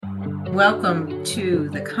Welcome to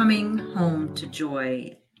the Coming Home to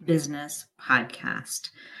Joy Business Podcast.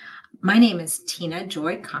 My name is Tina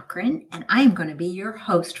Joy Cochran, and I am going to be your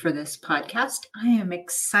host for this podcast. I am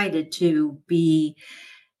excited to be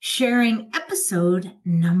sharing episode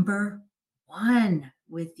number 1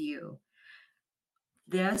 with you.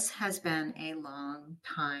 This has been a long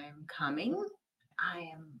time coming. I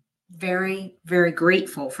am very, very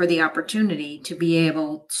grateful for the opportunity to be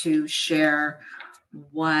able to share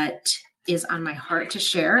what is on my heart to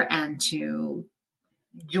share and to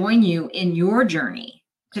join you in your journey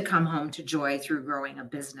to come home to joy through growing a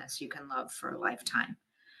business you can love for a lifetime.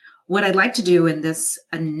 What I'd like to do in this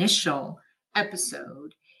initial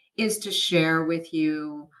episode is to share with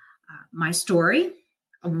you my story,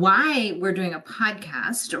 why we're doing a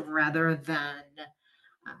podcast rather than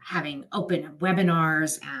having open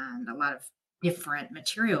webinars and a lot of different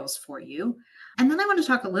materials for you. And then I want to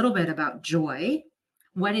talk a little bit about joy,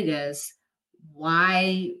 what it is,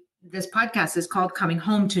 why this podcast is called Coming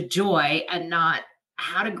Home to Joy and not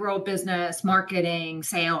how to grow a business, marketing,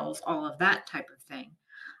 sales, all of that type of thing.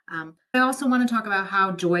 I also want to talk about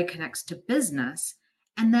how joy connects to business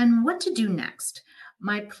and then what to do next.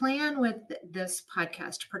 My plan with this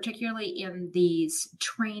podcast, particularly in these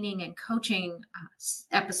training and coaching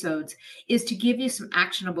episodes, is to give you some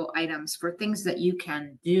actionable items for things that you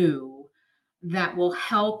can do that will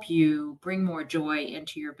help you bring more joy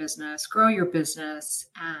into your business, grow your business,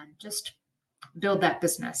 and just build that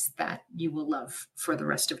business that you will love for the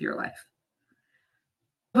rest of your life.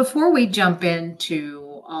 Before we jump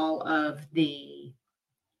into all of the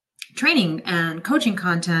training and coaching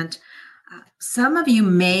content, some of you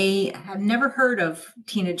may have never heard of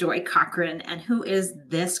Tina Joy Cochran, and who is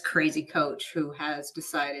this crazy coach who has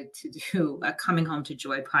decided to do a Coming Home to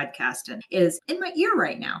Joy podcast and is in my ear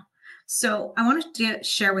right now. So I wanted to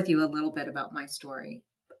share with you a little bit about my story.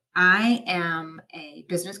 I am a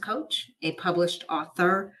business coach, a published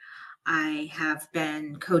author. I have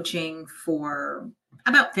been coaching for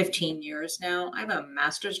about 15 years now. I have a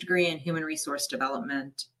master's degree in human resource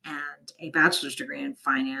development and a bachelor's degree in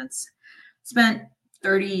finance. Spent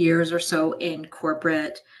 30 years or so in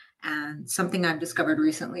corporate, and something I've discovered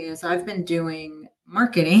recently is I've been doing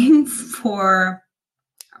marketing for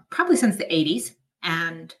probably since the 80s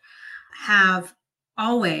and have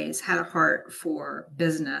always had a heart for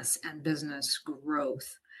business and business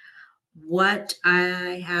growth. What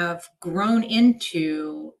I have grown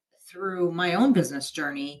into through my own business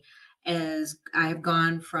journey is I've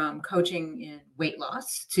gone from coaching in weight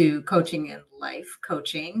loss to coaching in life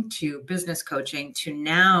coaching to business coaching to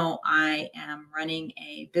now I am running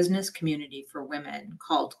a business community for women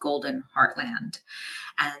called Golden Heartland.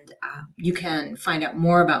 And you can find out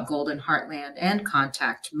more about Golden Heartland and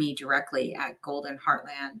contact me directly at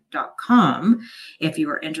goldenheartland.com if you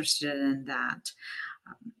are interested in that.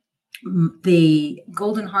 The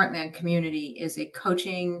Golden Heartland community is a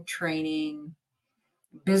coaching, training,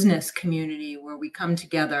 business community where we come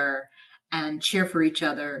together and cheer for each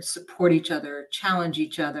other, support each other, challenge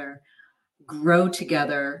each other, grow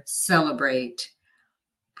together, celebrate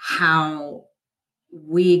how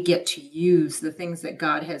we get to use the things that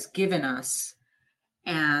God has given us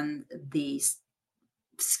and the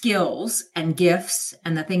skills and gifts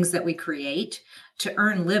and the things that we create to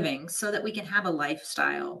earn living so that we can have a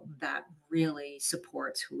lifestyle that really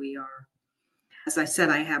supports who we are. As I said,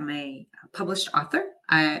 I am a published author.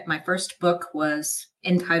 My first book was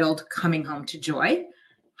entitled Coming Home to Joy,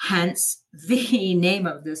 hence the name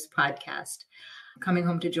of this podcast. Coming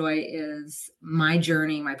Home to Joy is my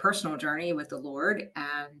journey, my personal journey with the Lord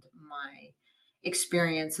and my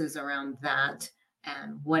experiences around that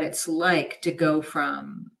and what it's like to go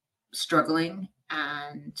from struggling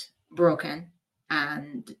and broken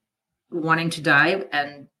and wanting to die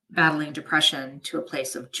and battling depression to a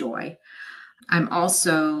place of joy. I'm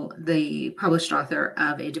also the published author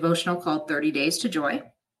of a devotional called 30 Days to Joy,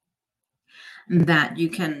 that you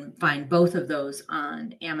can find both of those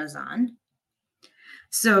on Amazon.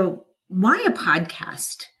 So why a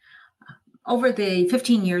podcast? Over the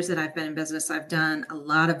 15 years that I've been in business, I've done a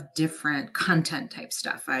lot of different content type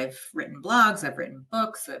stuff. I've written blogs, I've written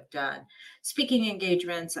books, I've done speaking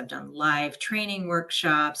engagements, I've done live training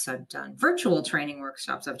workshops, I've done virtual training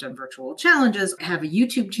workshops, I've done virtual challenges, I have a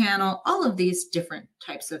YouTube channel, all of these different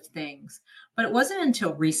types of things. But it wasn't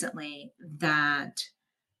until recently that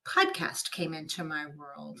podcast came into my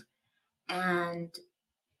world. And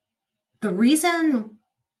the reason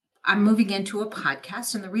I'm moving into a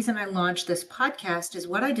podcast, and the reason I launched this podcast is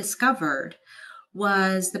what I discovered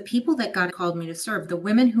was the people that God called me to serve, the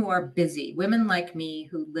women who are busy, women like me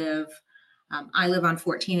who live I live on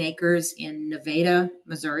 14 acres in Nevada,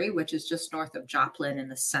 Missouri, which is just north of Joplin in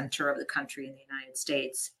the center of the country in the United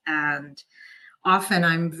States. And often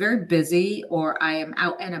I'm very busy or I am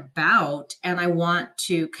out and about and I want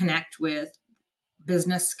to connect with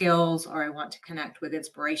business skills or I want to connect with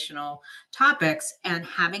inspirational topics. And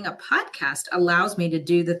having a podcast allows me to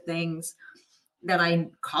do the things that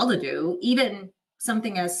I'm called to do, even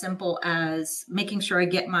something as simple as making sure I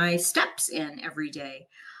get my steps in every day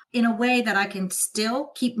in a way that I can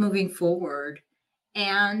still keep moving forward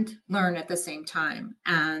and learn at the same time.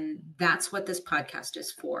 And that's what this podcast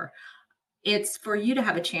is for. It's for you to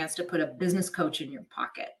have a chance to put a business coach in your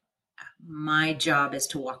pocket. My job is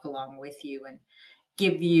to walk along with you and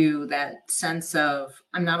give you that sense of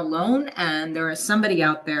I'm not alone and there is somebody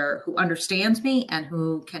out there who understands me and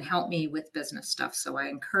who can help me with business stuff. So I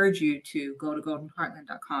encourage you to go to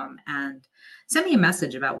goldenheartland.com and send me a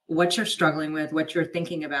message about what you're struggling with, what you're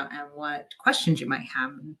thinking about, and what questions you might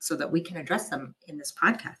have so that we can address them in this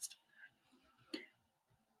podcast.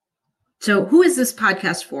 So who is this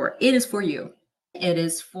podcast for? It is for you. It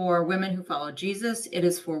is for women who follow Jesus. It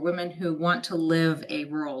is for women who want to live a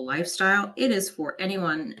rural lifestyle. It is for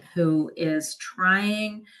anyone who is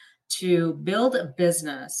trying to build a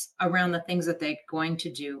business around the things that they're going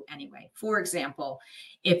to do anyway. For example,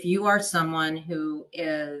 if you are someone who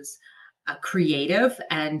is a creative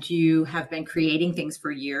and you have been creating things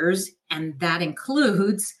for years, and that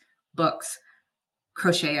includes books,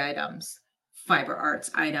 crochet items, fiber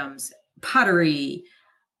arts items, pottery,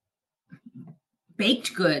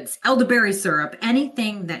 baked goods, elderberry syrup,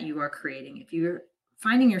 anything that you are creating. If you're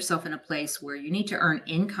finding yourself in a place where you need to earn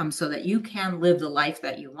income so that you can live the life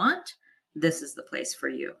that you want, this is the place for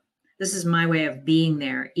you. This is my way of being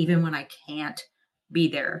there, even when I can't be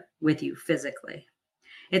there with you physically.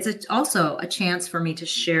 It's also a chance for me to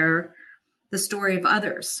share the story of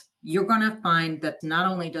others. You're going to find that not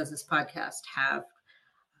only does this podcast have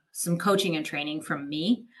some coaching and training from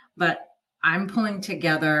me, but I'm pulling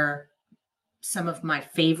together some of my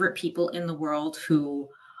favorite people in the world who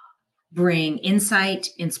bring insight,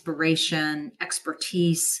 inspiration,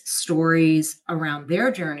 expertise, stories around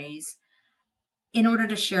their journeys in order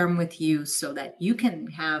to share them with you so that you can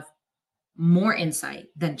have more insight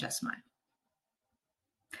than just mine.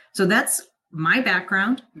 So that's my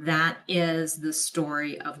background. That is the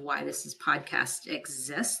story of why this podcast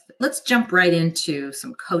exists. Let's jump right into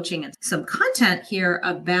some coaching and some content here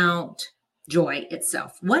about joy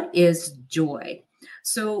itself. What is joy?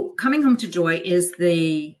 So Coming Home to Joy is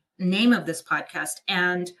the name of this podcast.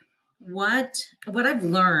 And what I've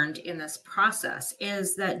learned in this process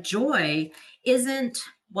is that joy isn't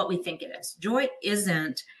what we think it is. Joy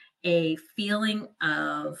isn't a feeling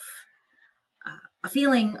of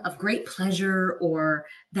great pleasure or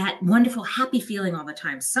that wonderful happy feeling all the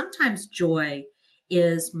time. Sometimes joy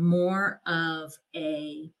is more of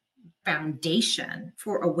a foundation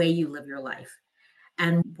for a way you live your life.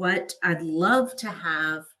 And what I'd love to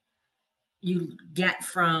have you get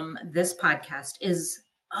from this podcast is,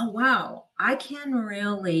 oh, wow, I can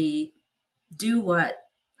really do what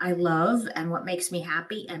I love and what makes me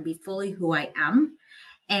happy and be fully who I am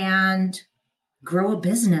and grow a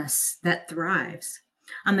business that thrives.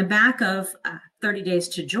 On the back of 30 Days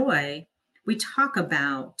to Joy, we talk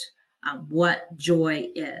about what joy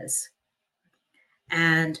is.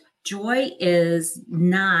 And joy is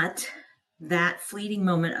not that fleeting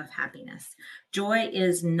moment of happiness. Joy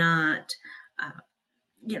is not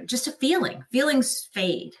just a feeling. Feelings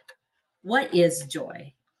fade. What is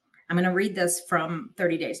joy? I'm going to read this from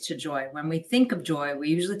 30 Days to Joy. When we think of joy, we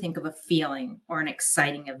usually think of a feeling or an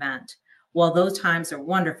exciting event. While those times are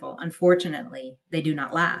wonderful, unfortunately, they do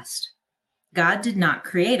not last. God did not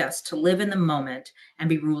create us to live in the moment and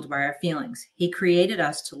be ruled by our feelings. He created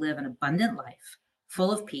us to live an abundant life,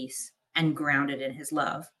 full of peace and grounded in his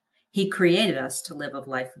love. He created us to live a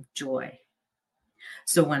life of joy.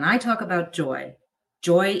 So when I talk about joy,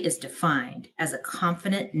 joy is defined as a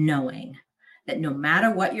confident knowing that no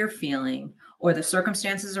matter what you're feeling or the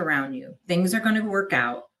circumstances around you, things are going to work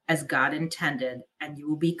out as God intended, and you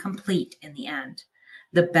will be complete in the end.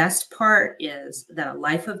 The best part is that a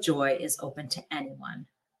life of joy is open to anyone.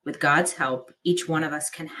 With God's help, each one of us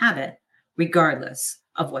can have it, regardless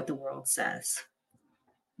of what the world says.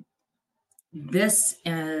 This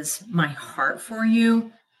is my heart for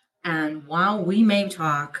you. And while we may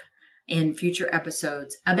talk in future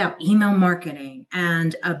episodes about email marketing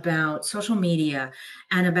and about social media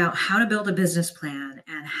and about how to build a business plan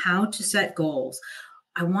and how to set goals,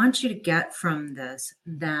 I want you to get from this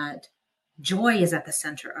that joy is at the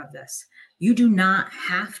center of this. You do not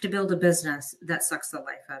have to build a business that sucks the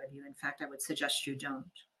life out of you. In fact, I would suggest you don't.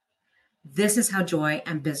 This is how joy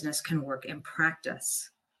and business can work in practice.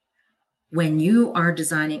 When you are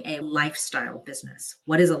designing a lifestyle business,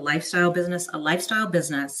 what is a lifestyle business? A lifestyle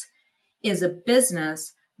business is a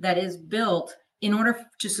business that is built in order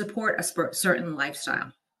to support a certain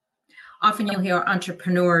lifestyle. Often you'll hear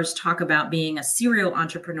entrepreneurs talk about being a serial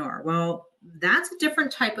entrepreneur. Well, that's a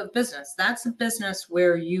different type of business. That's a business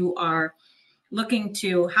where you are looking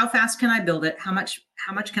to how fast can I build it? How much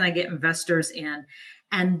can I get investors in?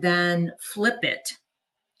 And then flip it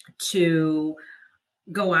to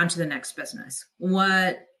go on to the next business.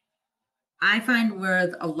 What I find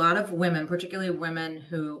with a lot of women, particularly women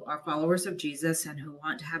who are followers of Jesus and who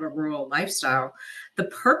want to have a rural lifestyle, the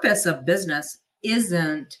purpose of business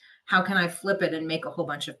isn't how can I flip it and make a whole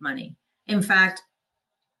bunch of money. In fact,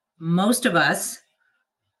 most of us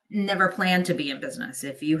never planned to be in business.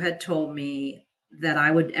 If you had told me that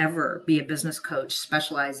I would ever be a business coach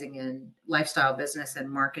specializing in lifestyle business and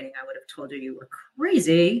marketing, I would have told you were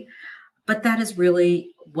crazy. But that is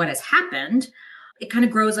really what has happened. It kind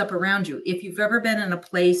of grows up around you. If you've ever been in a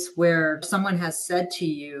place where someone has said to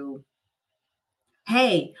you,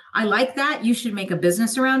 hey, I like that, you should make a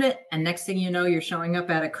business around it. And next thing you know, you're showing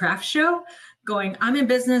up at a craft show going, I'm in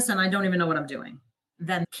business and I don't even know what I'm doing.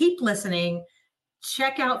 Then keep listening.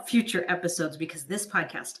 Check out future episodes because this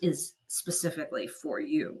podcast is specifically for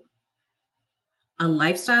you. A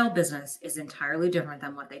lifestyle business is entirely different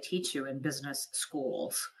than what they teach you in business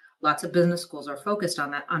schools. Lots of business schools are focused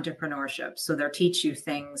on that entrepreneurship. So they'll teach you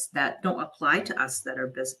things that don't apply to us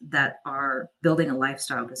that are building a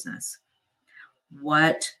lifestyle business.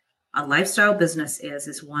 What a lifestyle business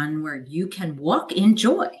is one where you can walk in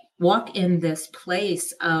joy, walk in this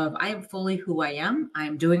place of, I am fully who I am. I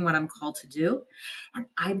am doing what I'm called to do. And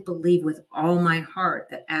I believe with all my heart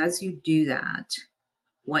that as you do that,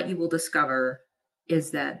 what you will discover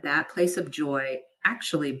is that that place of joy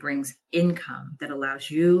actually brings income that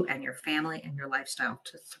allows you and your family and your lifestyle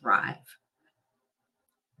to thrive.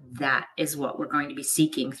 That is what we're going to be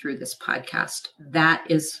seeking through this podcast. That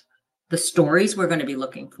is the stories we're going to be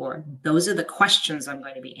looking for. Those are the questions I'm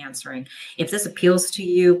going to be answering. If this appeals to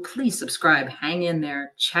you, please subscribe, hang in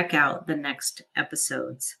there, check out the next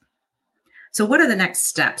episodes. So what are the next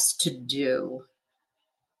steps to do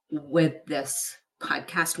with this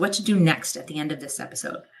podcast? What to do next at the end of this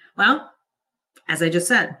episode? Well, as I just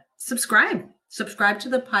said, subscribe to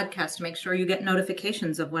the podcast to make sure you get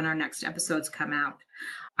notifications of when our next episodes come out.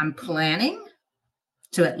 I'm planning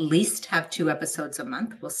to at least have 2 episodes a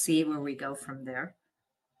month. We'll see where we go from there.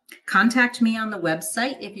 Contact me on the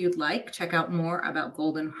website if you'd like. Check out more about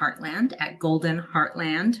Golden Heartland at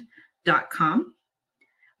goldenheartland.com.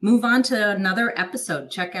 Move on to another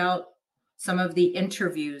episode. Check out some of the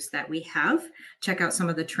interviews that we have. Check out some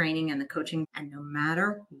of the training and the coaching. And no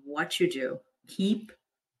matter what you do, keep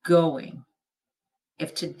going.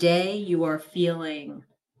 If today you are feeling,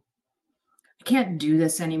 I can't do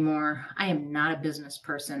this anymore, I am not a business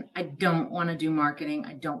person, I don't want to do marketing,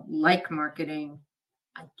 I don't like marketing,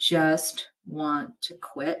 I just want to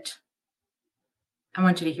quit, I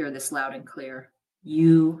want you to hear this loud and clear.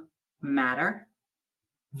 You matter.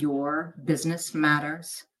 Your business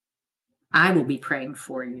matters. I will be praying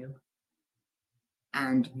for you.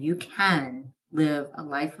 And you can live a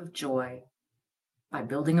life of joy by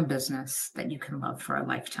building a business that you can love for a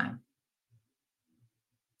lifetime.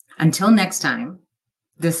 Until next time,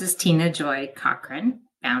 this is Tina Joy Cochran,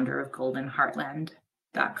 founder of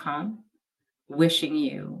goldenheartland.com, wishing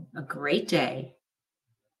you a great day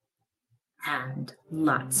and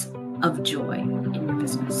lots of joy in your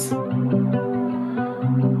business.